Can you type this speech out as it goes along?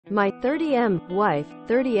My 30M wife,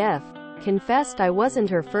 30F, confessed I wasn't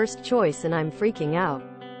her first choice and I'm freaking out.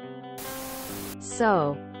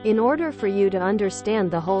 So, in order for you to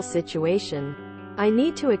understand the whole situation, I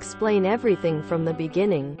need to explain everything from the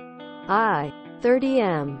beginning. I,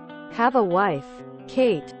 30M, have a wife,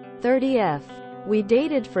 Kate, 30F. We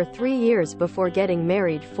dated for 3 years before getting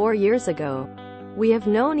married 4 years ago. We have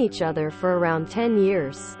known each other for around 10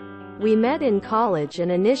 years. We met in college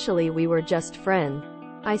and initially we were just friends.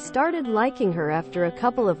 I started liking her after a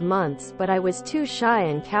couple of months, but I was too shy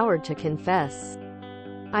and coward to confess.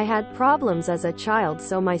 I had problems as a child,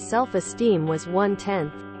 so my self-esteem was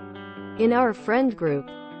 1/10. In our friend group,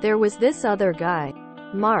 there was this other guy,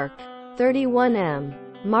 Mark, 31M.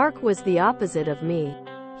 Mark was the opposite of me.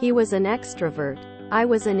 He was an extrovert. I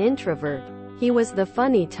was an introvert. He was the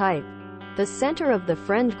funny type, the center of the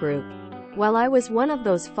friend group, while I was one of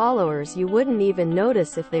those followers you wouldn't even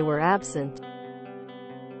notice if they were absent.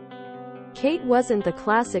 Kate wasn't the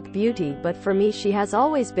classic beauty, but for me she has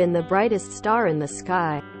always been the brightest star in the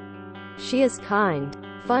sky. She is kind,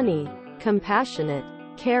 funny, compassionate,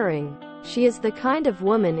 caring. She is the kind of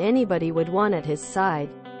woman anybody would want at his side.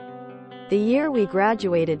 The year we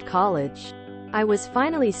graduated college, I was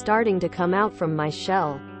finally starting to come out from my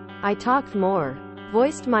shell. I talked more,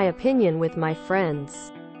 voiced my opinion with my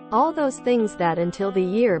friends. All those things that until the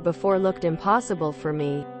year before looked impossible for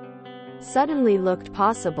me, suddenly looked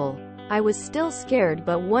possible. I was still scared,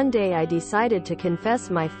 but one day I decided to confess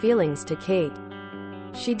my feelings to Kate.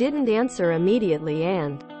 She didn't answer immediately,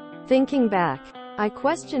 and, thinking back, I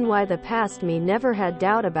question why the past me never had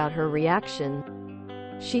doubt about her reaction.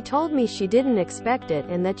 She told me she didn't expect it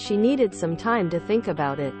and that she needed some time to think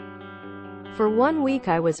about it. For 1 week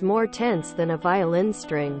I was more tense than a violin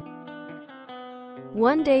string.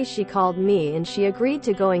 One day she called me and she agreed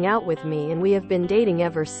to going out with me, and we have been dating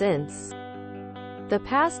ever since. The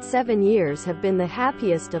past 7 years have been the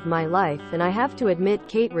happiest of my life, and I have to admit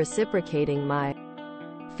Kate reciprocating my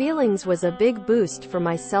feelings was a big boost for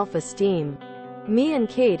my self-esteem. Me and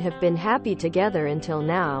Kate have been happy together until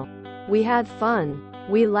now. We had fun.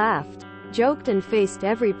 We laughed, joked and faced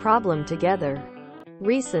every problem together.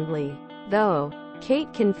 Recently, though,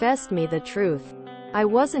 Kate confessed me the truth. I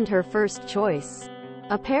wasn't her first choice.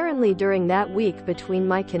 Apparently during that week between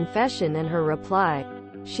my confession and her reply,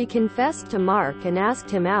 she confessed to Mark and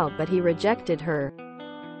asked him out, but he rejected her.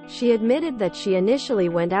 She admitted that she initially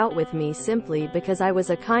went out with me simply because I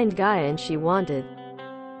was a kind guy and she wanted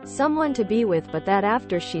someone to be with, but that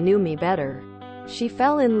after she knew me better, she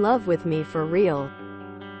fell in love with me for real.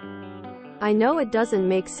 I know it doesn't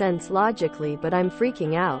make sense logically, but I'm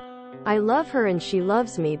freaking out. I love her and she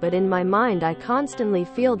loves me, but in my mind I constantly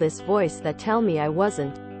feel this voice that tell me I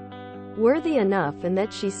wasn't worthy enough and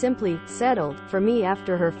that she simply settled for me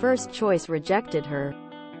after her first choice rejected her.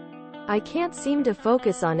 I can't seem to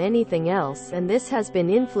focus on anything else, and this has been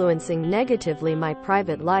influencing negatively my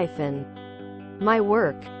private life and my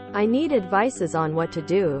work. I need advices on what to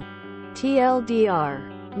do. TLDR.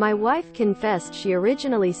 My wife confessed she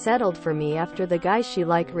originally settled for me after the guy she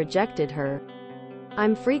liked rejected her.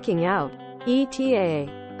 I'm freaking out.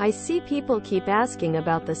 ETA. I see people keep asking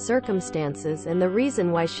about the circumstances and the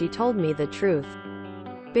reason why she told me the truth.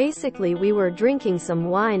 Basically, we were drinking some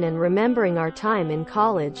wine and remembering our time in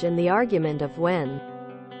college, and the argument of when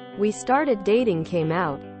we started dating came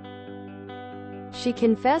out. She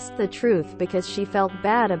confessed the truth because she felt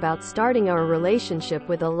bad about starting our relationship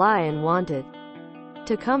with a lie and wanted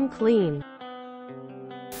to come clean.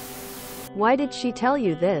 Why did she tell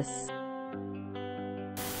you this?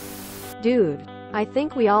 Dude, I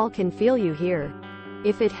think we all can feel you here.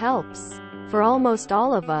 If it helps. For almost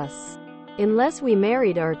all of us. Unless we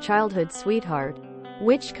married our childhood sweetheart,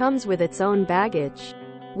 which comes with its own baggage.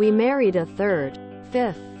 We married a third,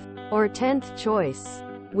 fifth, or 10th choice.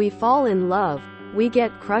 We fall in love. We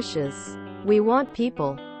get crushes. We want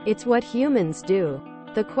people. It's what humans do.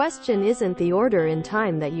 The question isn't the order in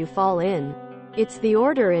time that you fall in. It's the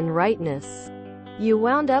order in rightness. You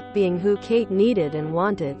wound up being who Kate needed and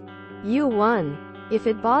wanted. You won. If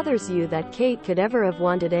it bothers you that Kate could ever have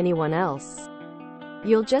wanted anyone else,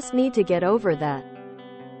 you'll just need to get over that.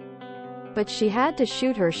 But she had to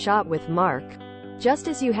shoot her shot with Mark, just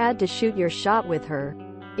as you had to shoot your shot with her.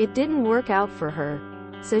 It didn't work out for her,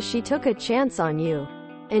 so she took a chance on you,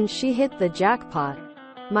 and she hit the jackpot.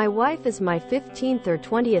 My wife is my 15th or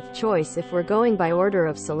 20th choice if we're going by order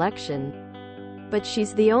of selection. But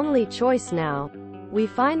she's the only choice now. We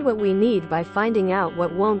find what we need by finding out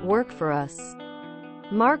what won't work for us.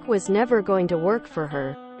 Mark was never going to work for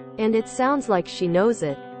her, and it sounds like she knows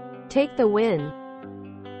it. Take the win.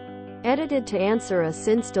 Edited to answer a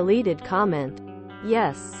since deleted comment.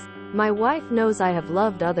 Yes. My wife knows I have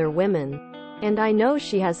loved other women. And I know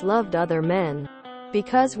she has loved other men.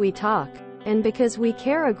 Because we talk. And because we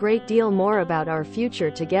care a great deal more about our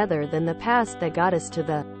future together than the past that got us to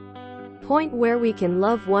the point where we can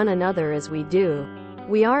love one another as we do.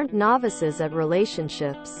 We aren't novices at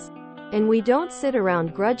relationships. And we don't sit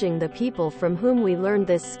around grudging the people from whom we learned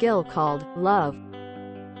this skill called love.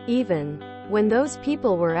 Even when those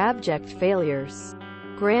people were abject failures,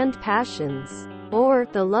 grand passions, or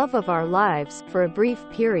the love of our lives for a brief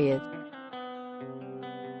period.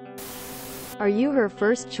 Are you her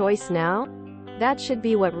first choice now? That should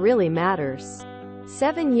be what really matters.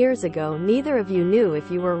 7 years ago, neither of you knew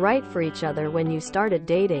if you were right for each other when you started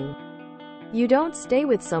dating. You don't stay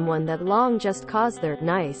with someone that long just 'cause they're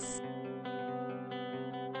nice.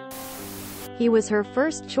 He was her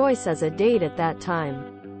first choice as a date at that time.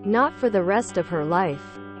 Not for the rest of her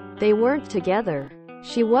life. They weren't together.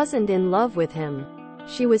 She wasn't in love with him.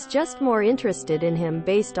 She was just more interested in him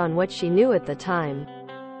based on what she knew at the time.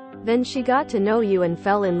 Then she got to know you and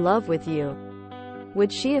fell in love with you.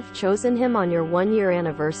 Would she have chosen him on your 1-year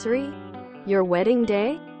anniversary? Your wedding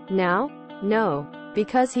day? Now? No.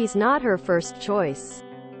 Because he's not her first choice.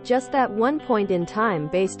 Just that one point in time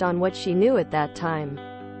based on what she knew at that time.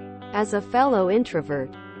 As a fellow introvert,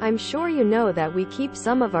 I'm sure you know that we keep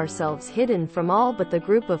some of ourselves hidden from all but the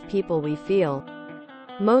group of people we feel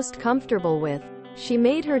most comfortable with. She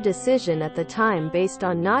made her decision at the time based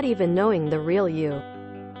on not even knowing the real you.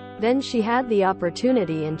 Then she had the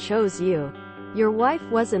opportunity and chose you. Your wife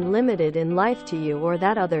wasn't limited in life to you or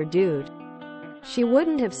that other dude. She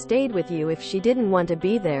wouldn't have stayed with you if she didn't want to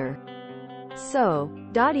be there. So,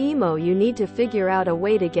 emo, you need to figure out a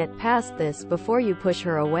way to get past this before you push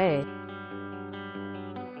her away.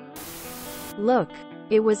 Look,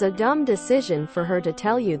 it was a dumb decision for her to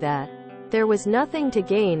tell you that. There was nothing to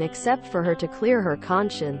gain except for her to clear her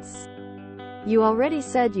conscience. You already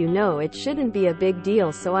said you know it shouldn't be a big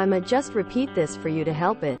deal, so I'ma just repeat this for you to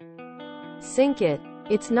help it sink it.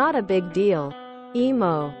 It's not a big deal.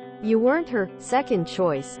 Emo. You weren't her second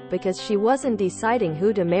choice, because she wasn't deciding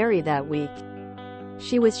who to marry that week.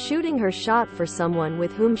 She was shooting her shot for someone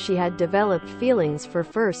with whom she had developed feelings for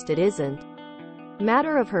first. It isn't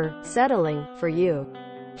matter of her settling for you.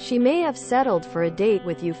 She may have settled for a date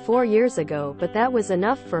with you 4 years ago, but that was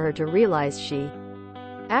enough for her to realize she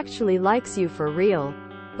actually likes you for real.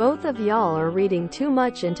 Both of y'all are reading too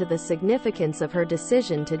much into the significance of her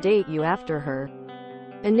decision to date you after her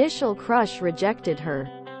initial crush rejected her.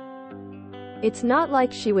 It's not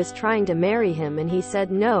like she was trying to marry him and he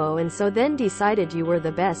said no and so then decided you were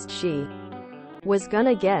the best she was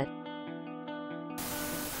gonna get.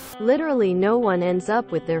 Literally no one ends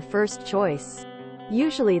up with their first choice.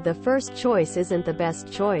 Usually the first choice isn't the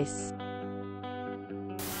best choice.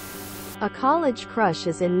 A college crush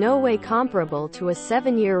is in no way comparable to a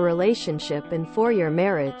 7-year relationship and 4-year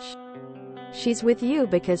marriage. She's with you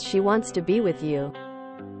because she wants to be with you.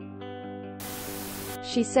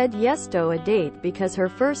 She said yes to a date because her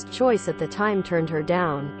first choice at the time turned her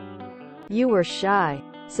down. You were shy,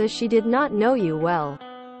 so she did not know you well.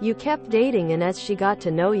 You kept dating and as she got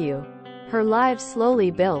to know you, her lives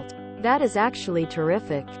slowly built. That is actually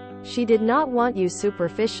terrific. She did not want you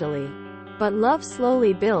superficially. But love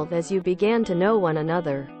slowly built as you began to know one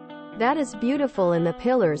another. That is beautiful and the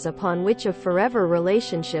pillars upon which a forever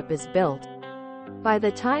relationship is built. By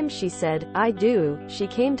the time she said, I do, she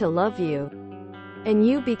came to love you. And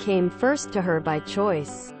you became first to her by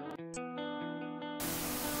choice.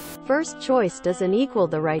 First choice doesn't equal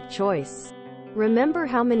the right choice. Remember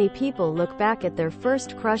how many people look back at their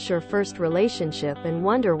first crush or first relationship and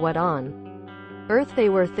wonder what on earth they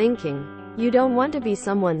were thinking. You don't want to be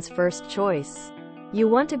someone's first choice. You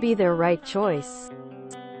want to be their right choice.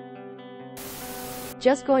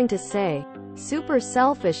 Just going to say, super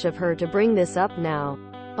selfish of her to bring this up now.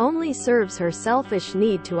 Only serves her selfish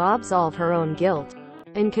need to absolve her own guilt.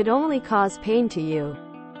 And could only cause pain to you.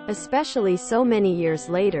 Especially so many years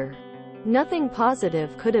later. Nothing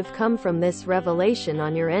positive could have come from this revelation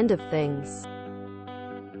on your end of things.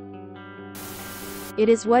 It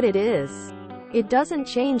is what it is. It doesn't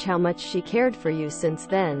change how much she cared for you since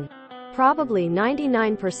then. Probably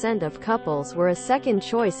 99% of couples were a second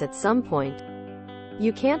choice at some point.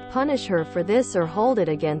 You can't punish her for this or hold it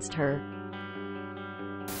against her.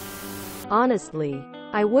 Honestly,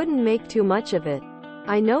 I wouldn't make too much of it.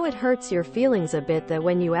 I know it hurts your feelings a bit that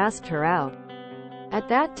when you asked her out, at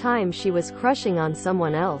that time she was crushing on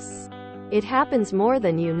someone else. It happens more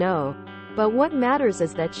than you know. But what matters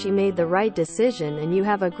is that she made the right decision and you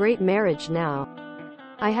have a great marriage now.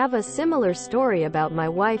 I have a similar story about my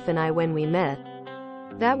wife and I when we met.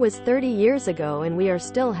 That was 30 years ago and we are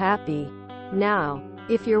still happy. Now,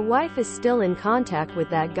 if your wife is still in contact with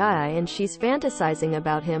that guy and she's fantasizing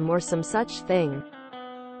about him or some such thing,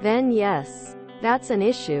 then yes, that's an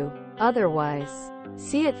issue. Otherwise,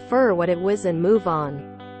 see it for what it was and move on.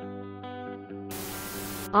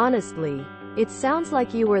 Honestly, it sounds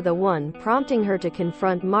like you were the one prompting her to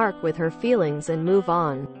confront Mark with her feelings and move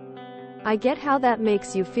on. I get how that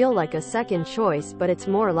makes you feel like a second choice, but it's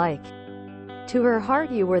more like, to her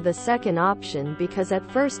heart you were the second option because at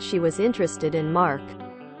first she was interested in Mark.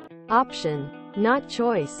 Option, not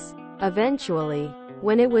choice. Eventually,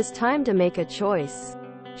 when it was time to make a choice,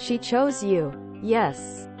 she chose you.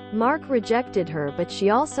 Yes, Mark rejected her, but she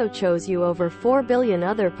also chose you over 4 billion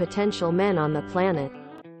other potential men on the planet.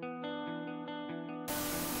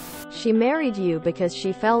 She married you because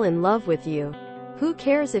she fell in love with you. Who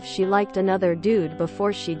cares if she liked another dude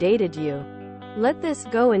before she dated you? Let this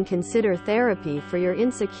go and consider therapy for your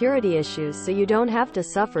insecurity issues so you don't have to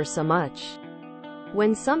suffer so much.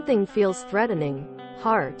 When something feels threatening,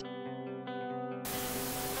 heart.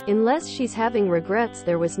 Unless she's having regrets,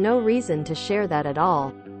 there was no reason to share that at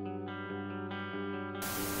all.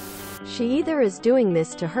 She either is doing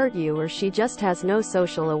this to hurt you or she just has no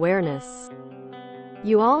social awareness.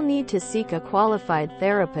 You all need to seek a qualified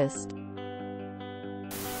therapist.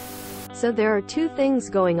 So there are two things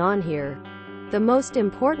going on here. The most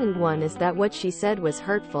important one is that what she said was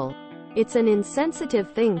hurtful. It's an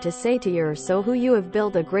insensitive thing to say to your so who you have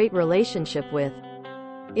built a great relationship with.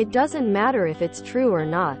 It doesn't matter if it's true or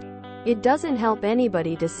not. It doesn't help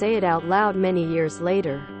anybody to say it out loud many years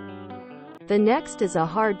later. The next is a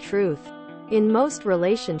hard truth. In most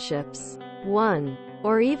relationships, one,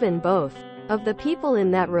 or even both, of the people in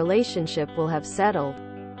that relationship will have settled.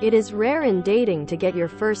 It is rare in dating to get your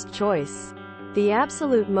first choice, the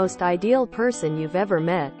absolute most ideal person you've ever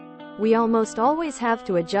met. We almost always have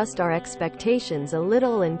to adjust our expectations a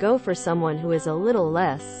little and go for someone who is a little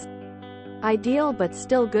less ideal but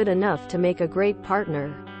still good enough to make a great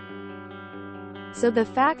partner. So the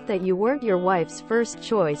fact that you weren't your wife's first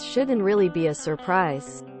choice shouldn't really be a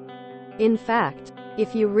surprise. In fact,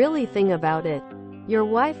 if you really think about it, your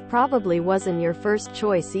wife probably wasn't your first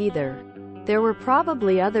choice either. There were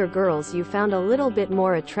probably other girls you found a little bit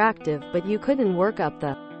more attractive, but you couldn't work up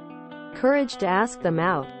the courage to ask them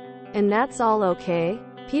out. And that's all okay.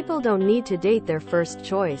 People don't need to date their first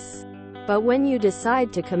choice. But when you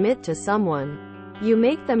decide to commit to someone, you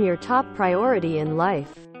make them your top priority in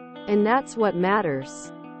life. And that's what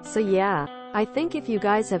matters. So yeah, I think if you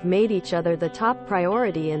guys have made each other the top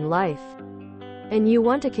priority in life, and you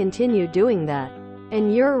want to continue doing that,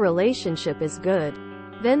 and your relationship is good,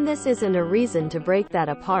 then this isn't a reason to break that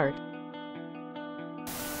apart.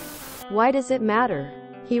 Why does it matter?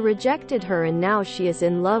 He rejected her and now she is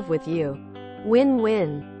in love with you.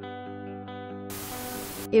 Win-win.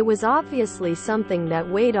 It was obviously something that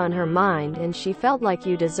weighed on her mind and she felt like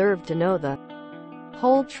you deserved to know the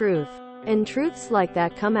whole truth. And truths like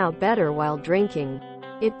that come out better while drinking.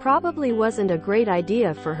 It probably wasn't a great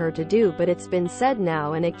idea for her to do, but it's been said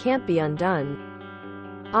now and it can't be undone.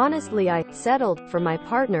 Honestly, I settled for my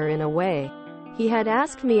partner in a way. He had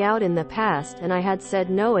asked me out in the past and I had said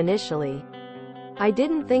no initially. I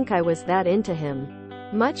didn't think I was that into him.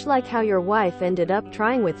 Much like how your wife ended up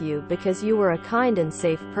trying with you because you were a kind and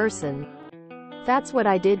safe person. That's what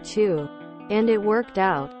I did too. And it worked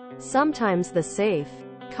out. Sometimes the safe,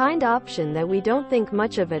 kind option that we don't think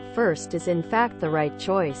much of at first is in fact the right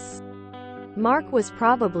choice. Mark was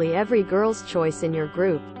probably every girl's choice in your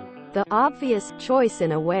group. The obvious choice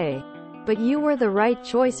in a way. But you were the right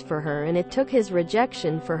choice for her and it took his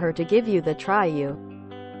rejection for her to give you the try you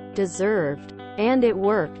deserved. And it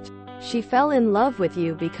worked. She fell in love with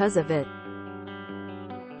you because of it.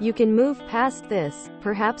 You can move past this,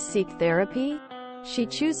 perhaps seek therapy? She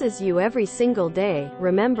chooses you every single day,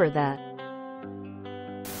 remember that.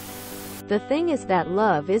 The thing is that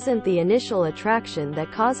love isn't the initial attraction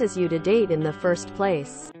that causes you to date in the first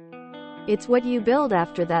place. It's what you build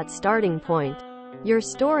after that starting point. Your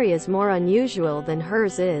story is more unusual than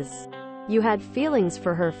hers is. You had feelings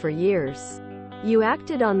for her for years. You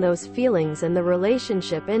acted on those feelings and the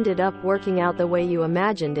relationship ended up working out the way you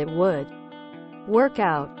imagined it would work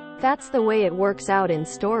out. That's the way it works out in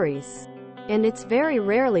stories. And it's very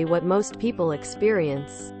rarely what most people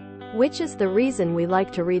experience. Which is the reason we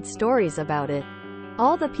like to read stories about it.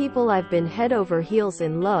 All the people I've been head over heels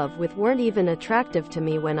in love with weren't even attractive to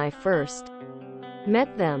me when I first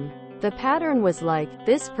met them. The pattern was like,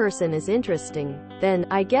 this person is interesting, then,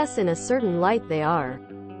 I guess in a certain light they are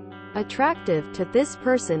attractive to this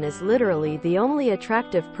person is literally the only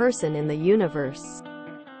attractive person in the universe.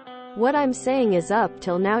 What I'm saying is up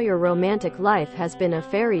till now your romantic life has been a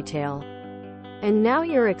fairy tale. And now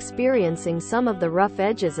you're experiencing some of the rough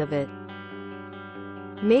edges of it.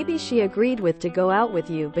 Maybe she agreed to go out with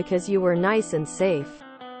you because you were nice and safe.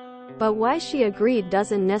 But why she agreed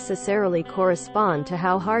doesn't necessarily correspond to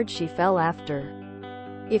how hard she fell after.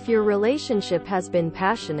 If your relationship has been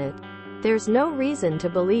passionate, there's no reason to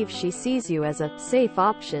believe she sees you as a safe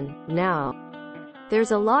option now.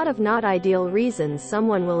 There's a lot of not ideal reasons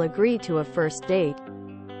someone will agree to a first date.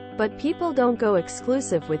 But people don't go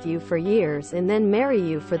exclusive with you for years and then marry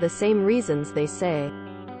you for the same reasons they say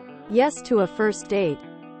yes to a first date.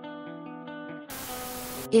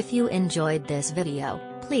 If you enjoyed this video,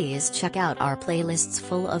 please check out our playlists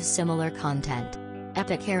full of similar content.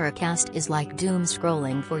 Epic Haircast is like doom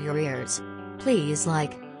scrolling for your ears. Please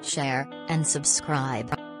like, share, and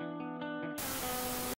subscribe.